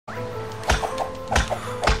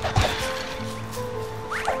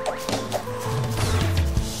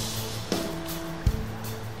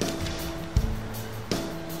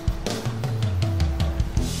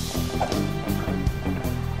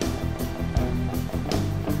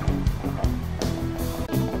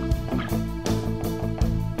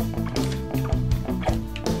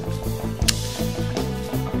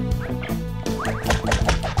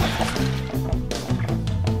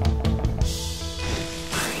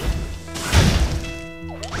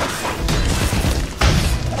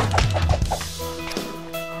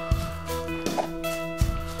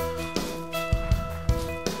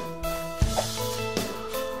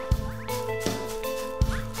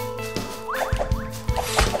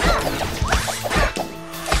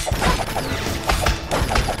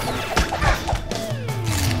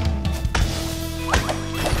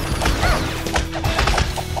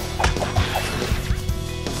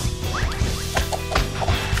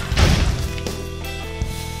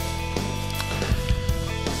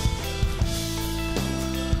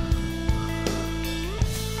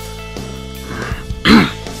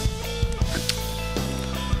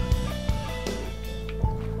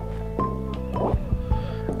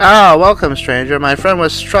Ah, welcome, stranger. My friend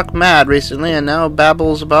was struck mad recently and now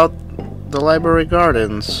babbles about the library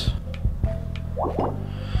gardens.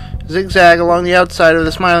 Zigzag along the outside of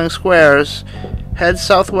the smiling squares. Head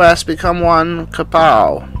southwest, become one.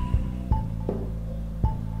 Kapow.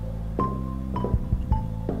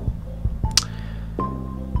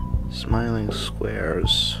 Smiling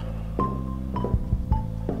squares.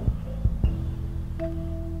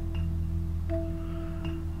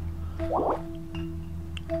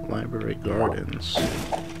 Library gardens.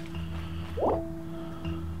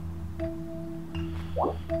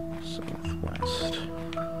 Southwest.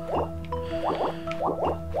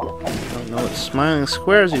 Don't know what smiling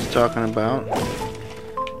squares he's talking about.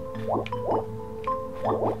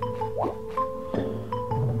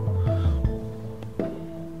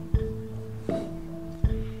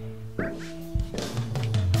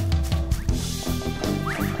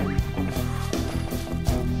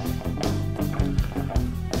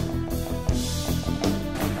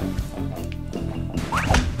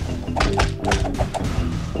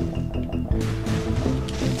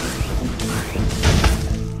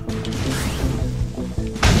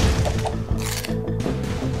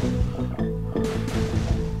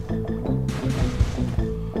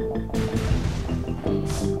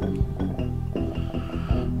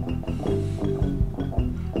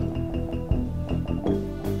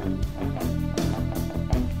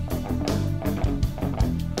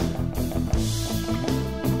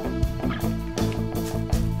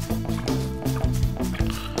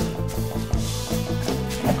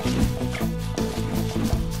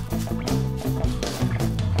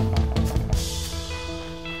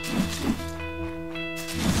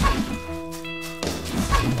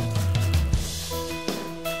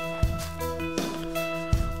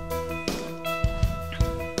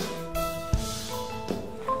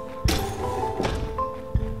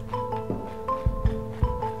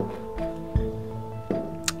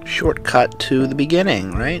 Shortcut to the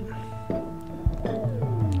beginning, right?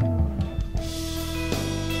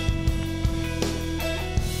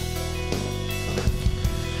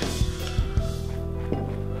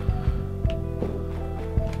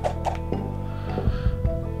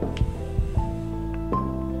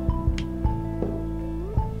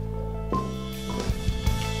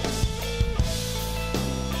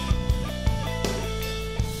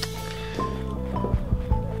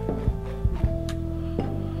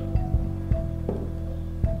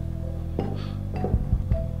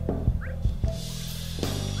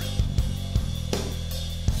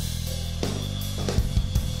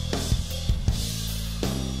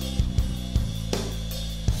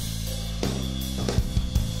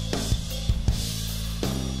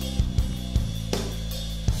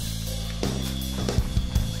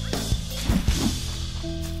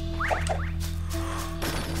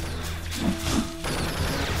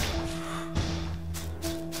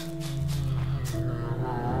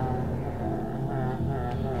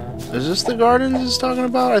 Is this the gardens he's talking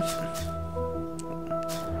about?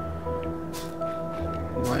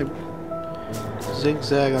 Why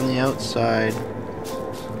zigzag on the outside?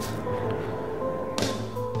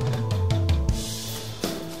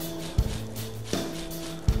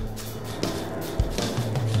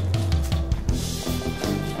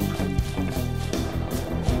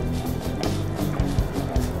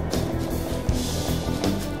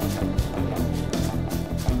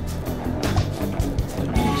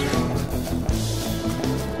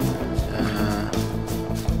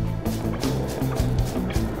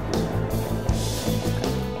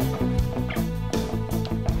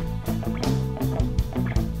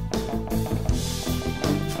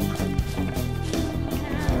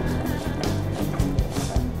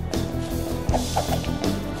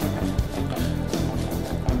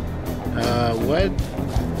 What?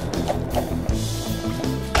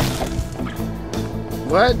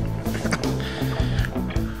 What?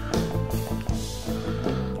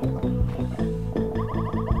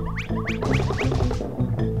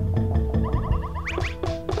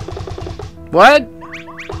 What?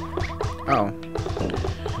 Oh.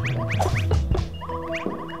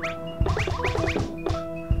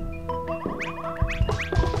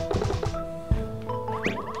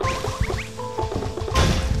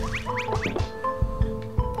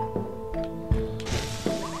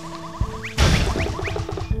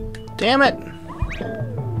 Damn it!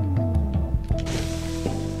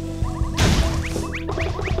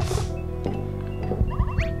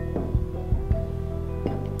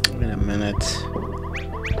 Wait a minute.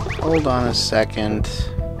 Hold on a second.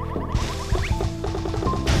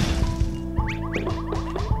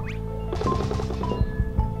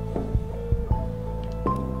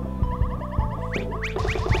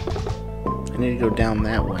 I need to go down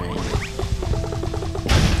that way.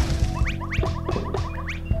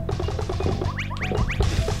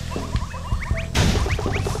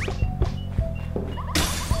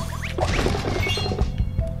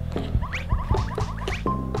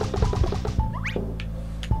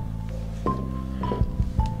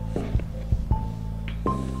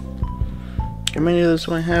 How many of those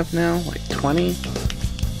do I have now? Like 20?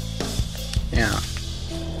 Yeah.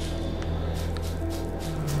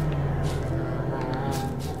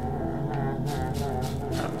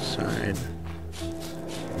 Outside.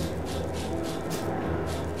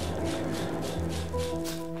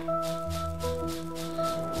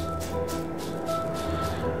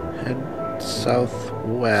 Head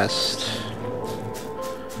southwest.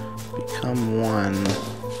 Become one.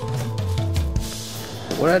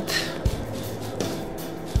 What?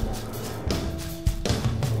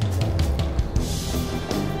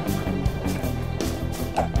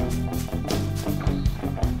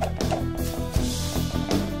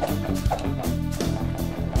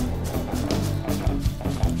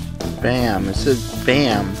 Bam. It said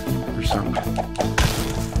bam or something.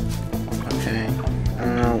 Okay. I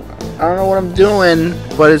don't know what I'm doing,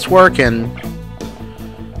 but it's working.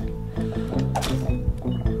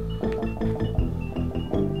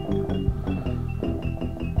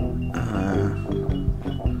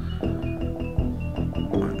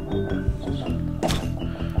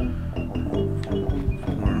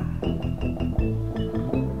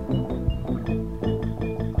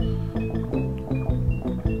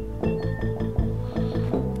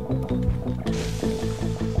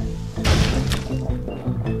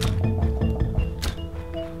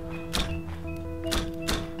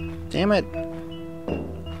 Damn it. I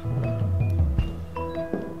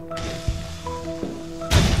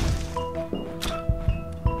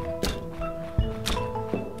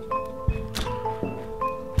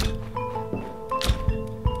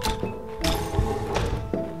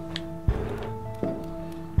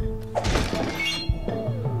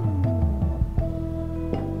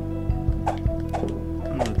don't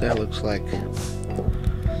know what that looks like.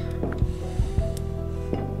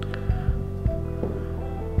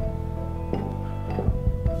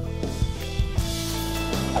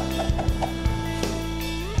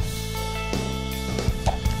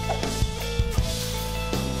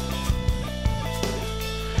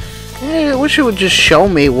 I wish it would just show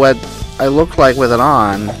me what I look like with it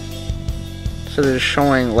on, instead of just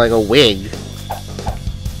showing like a wig.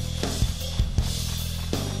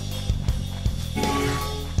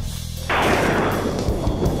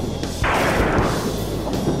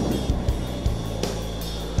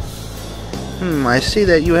 I see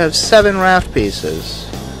that you have 7 raft pieces.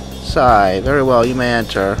 Sigh. Very well, you may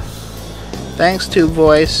enter. Thanks, Tube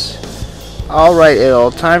Voice. Alright,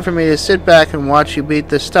 Ittle. Time for me to sit back and watch you beat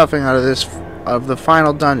the stuffing out of the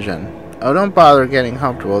final dungeon. Oh, don't bother getting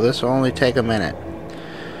comfortable. This will only take a minute.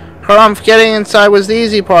 Harumph, getting inside was the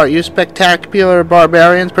easy part. You spectacular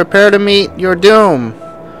barbarians, prepare to meet your doom.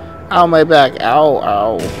 Ow, my back. Ow,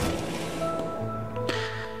 ow.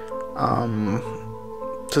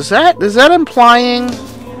 Is that implying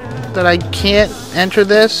that I can't enter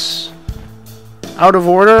this out of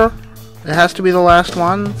order? It has to be the last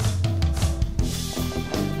one?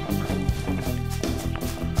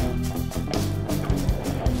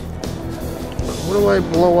 What do I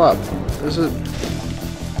blow up? Is it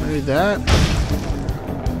maybe that?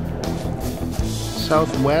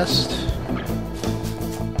 Southwest?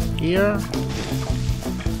 Here?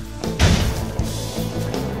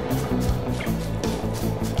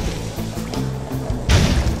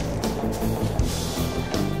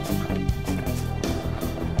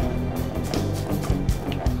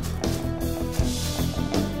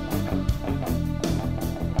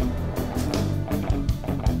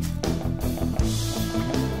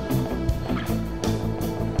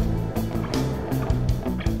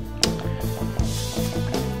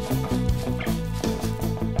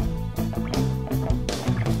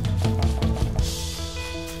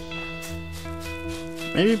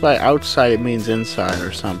 Maybe by outside it means inside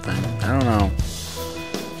or something. I don't know.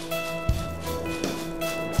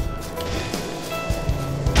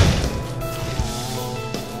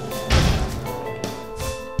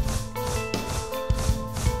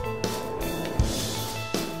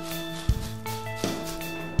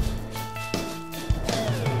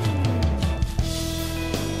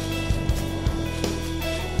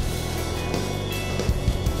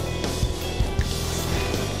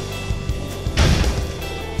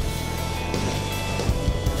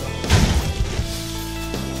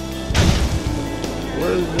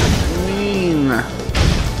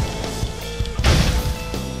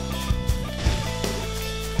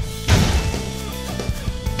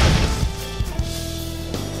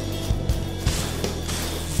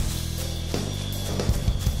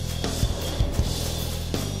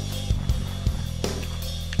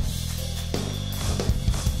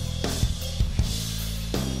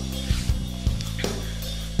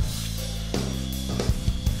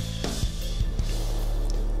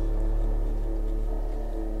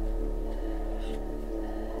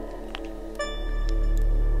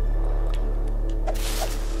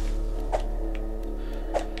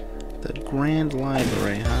 Grand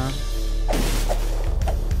Library, huh?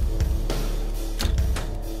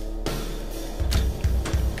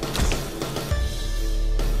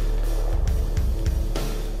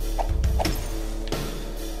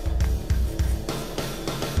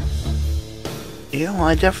 You know,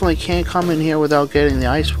 I definitely can't come in here without getting the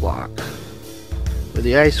ice block. With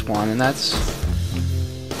the ice one, and that's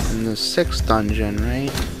in the 6th dungeon, right?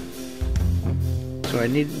 So I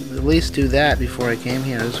need to at least do that before I came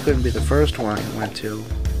here. This couldn't be the first one I went to.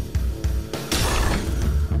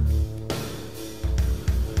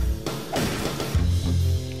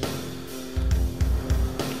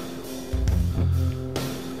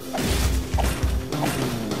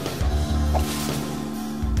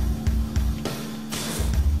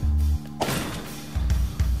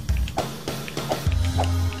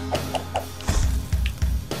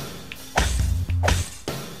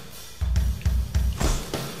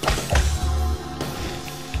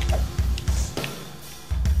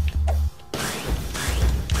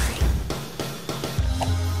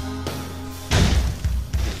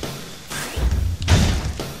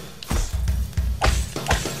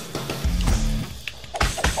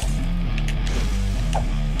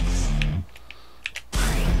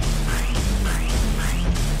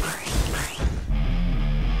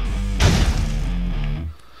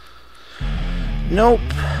 Nope.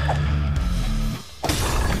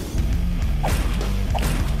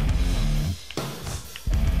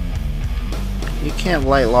 You can't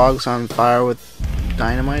light logs on fire with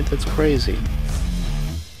dynamite? That's crazy.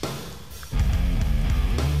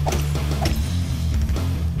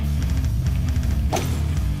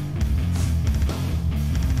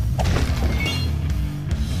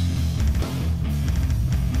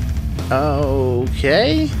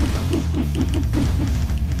 Okay.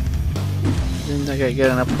 Didn't think I'd get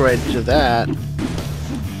an upgrade to that.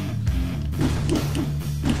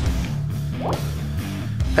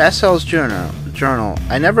 Pastel's journal.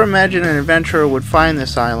 I never imagined an adventurer would find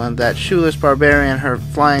this island. That shoeless barbarian, her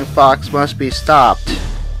flying fox, must be stopped.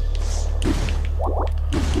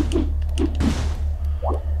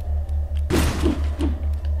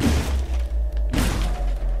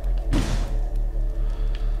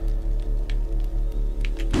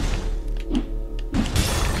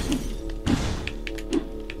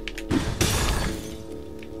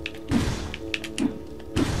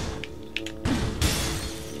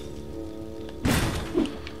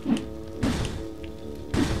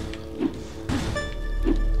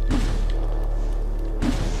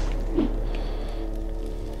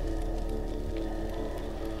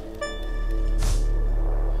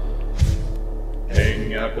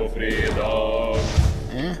 På fredag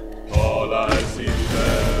talar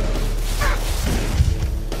silver.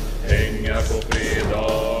 Pengar på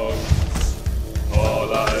fredag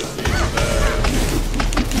talar silver.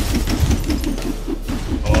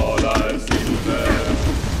 Talar silver.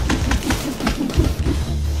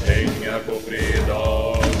 Pengar på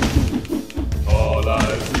fredag talar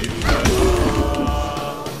silver.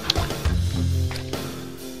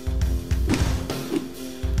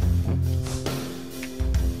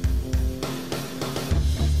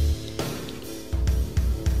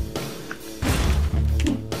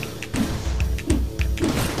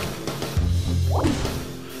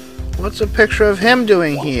 What's a picture of him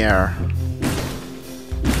doing here?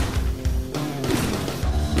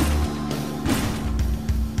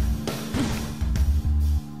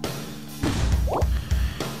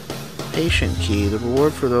 Patient key, the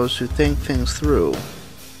reward for those who think things through.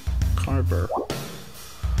 Carver.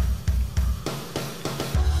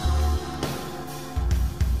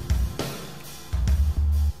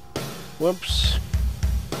 Whoops.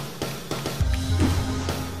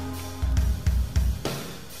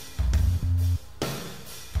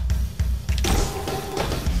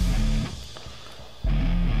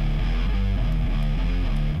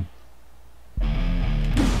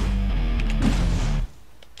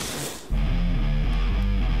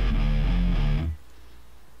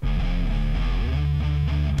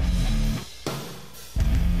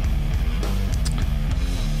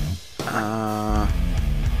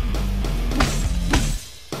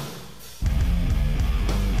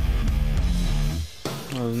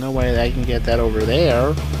 There's no way that I can get that over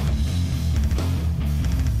there.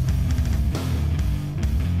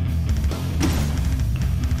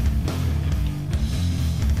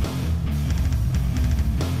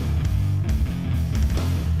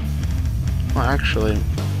 Well, actually,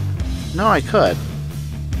 no, I could.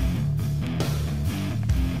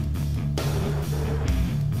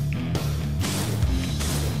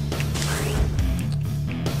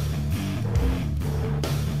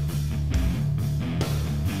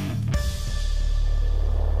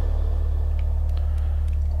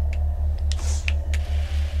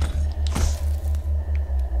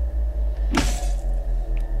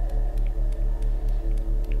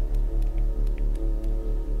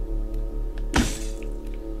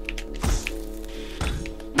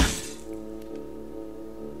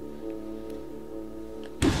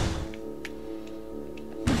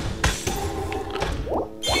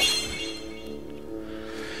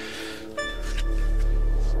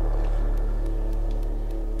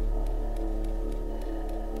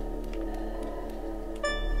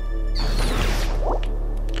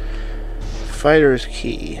 fighter's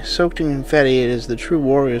key. Soaked in confetti, it is the true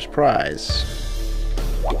warrior's prize.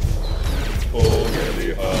 Fågel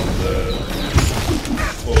i handen.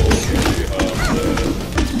 Fågel i handen.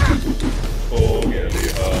 Fågel i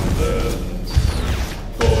handen.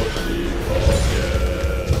 Kors i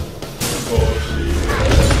magen. Kors i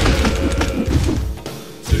magen.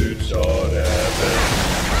 Surt sa räven.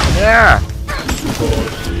 Yeah!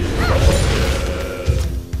 Kors i magen.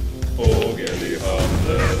 Fågel i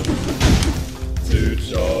handen. Surt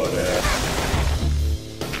sa räven.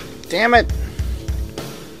 Damn it!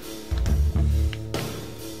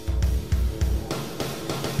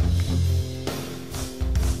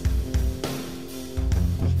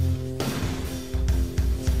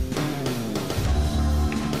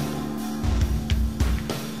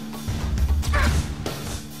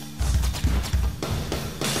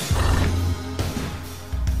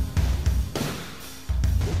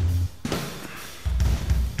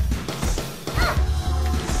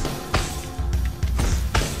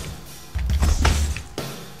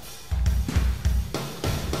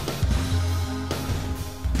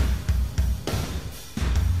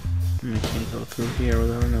 I can't go through here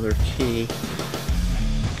without another key.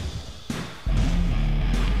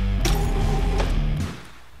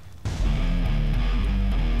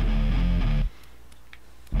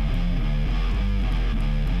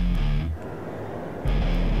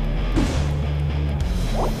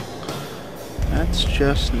 That's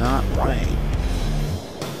just not right.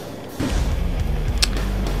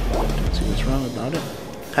 Don't see what's wrong about it.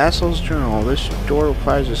 Hassel's journal. This door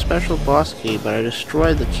requires a special boss key, but I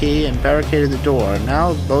destroyed the key and barricaded the door.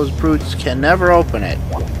 Now those brutes can never open it.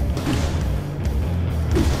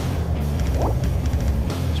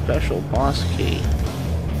 Special boss key.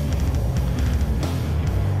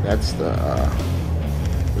 That's the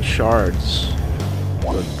shards.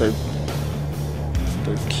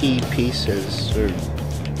 The key pieces, or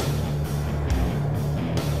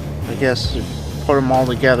I guess put them all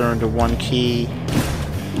together into one key.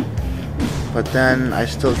 But then I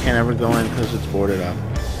still can't ever go in because it's boarded up.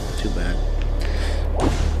 Too bad.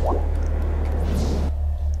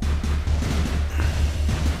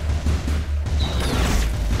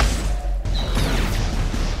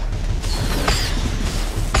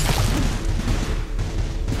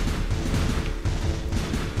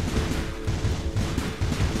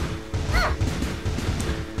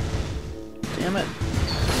 Damn it.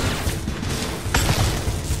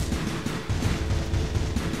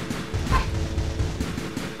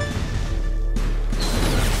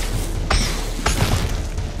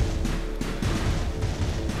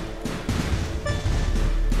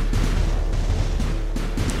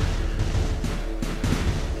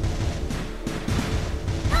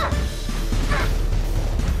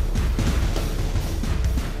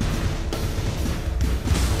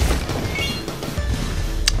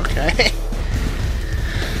 Okay.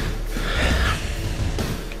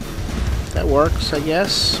 That works, I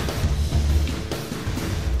guess.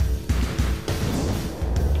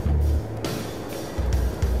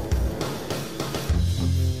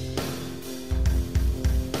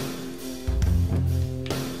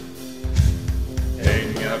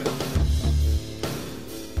 Hänga.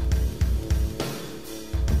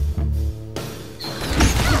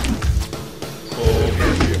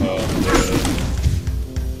 Fågel i handen.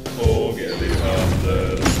 Fågel i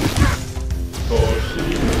handen. Kors i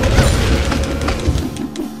magen.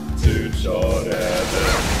 Surt sa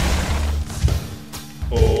räven.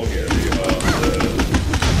 Fågel i handen.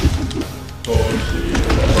 Kors i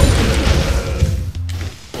magen.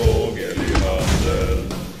 Fågel i handen.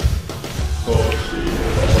 Kors i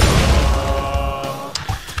magen.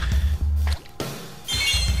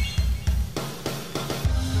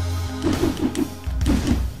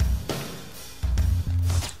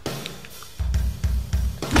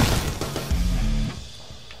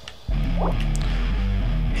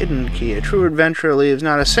 Hidden key. A true adventurer leaves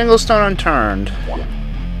not a single stone unturned.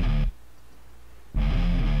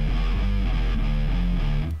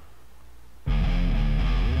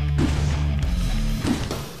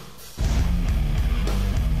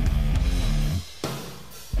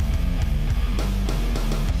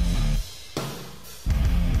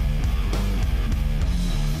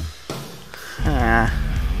 Ah.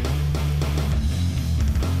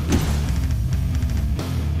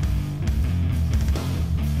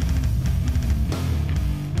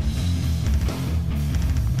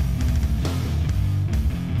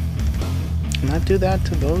 Can I do that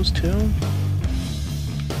to those two?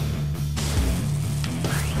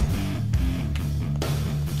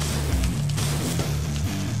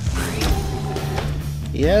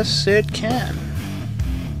 Yes, it can.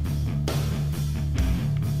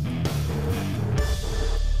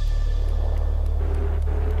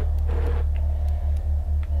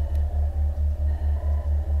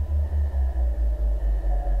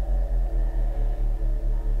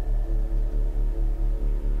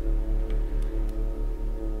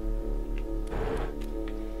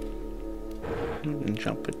 And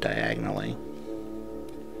jump it diagonally.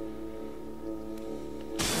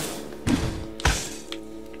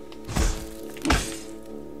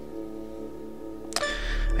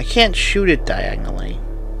 I can't shoot it diagonally.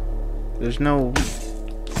 There's no...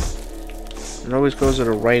 It always goes at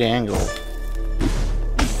a right angle.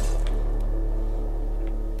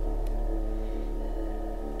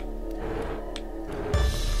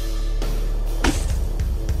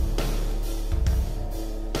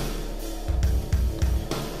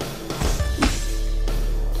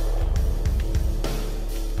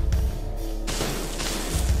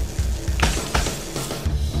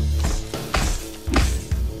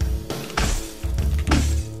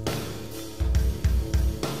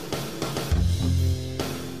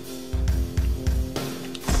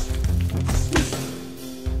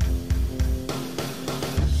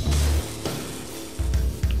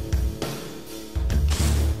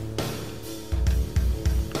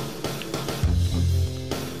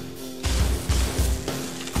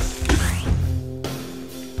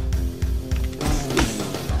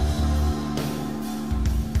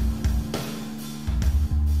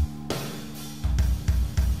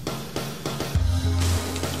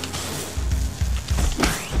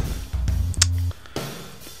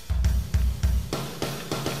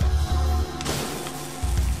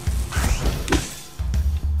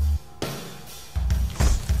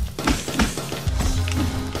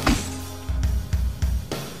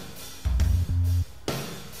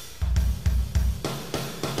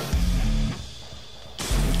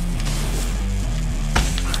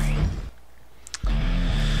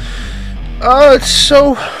 Oh, it's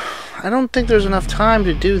so... I don't think there's enough time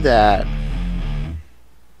to do that.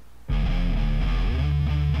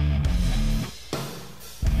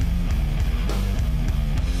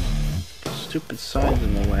 Stupid side's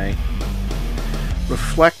in the way.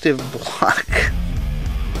 Reflective block.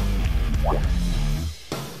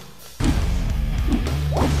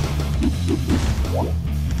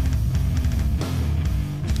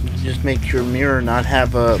 Just make your mirror not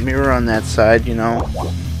have a mirror on that side, you know.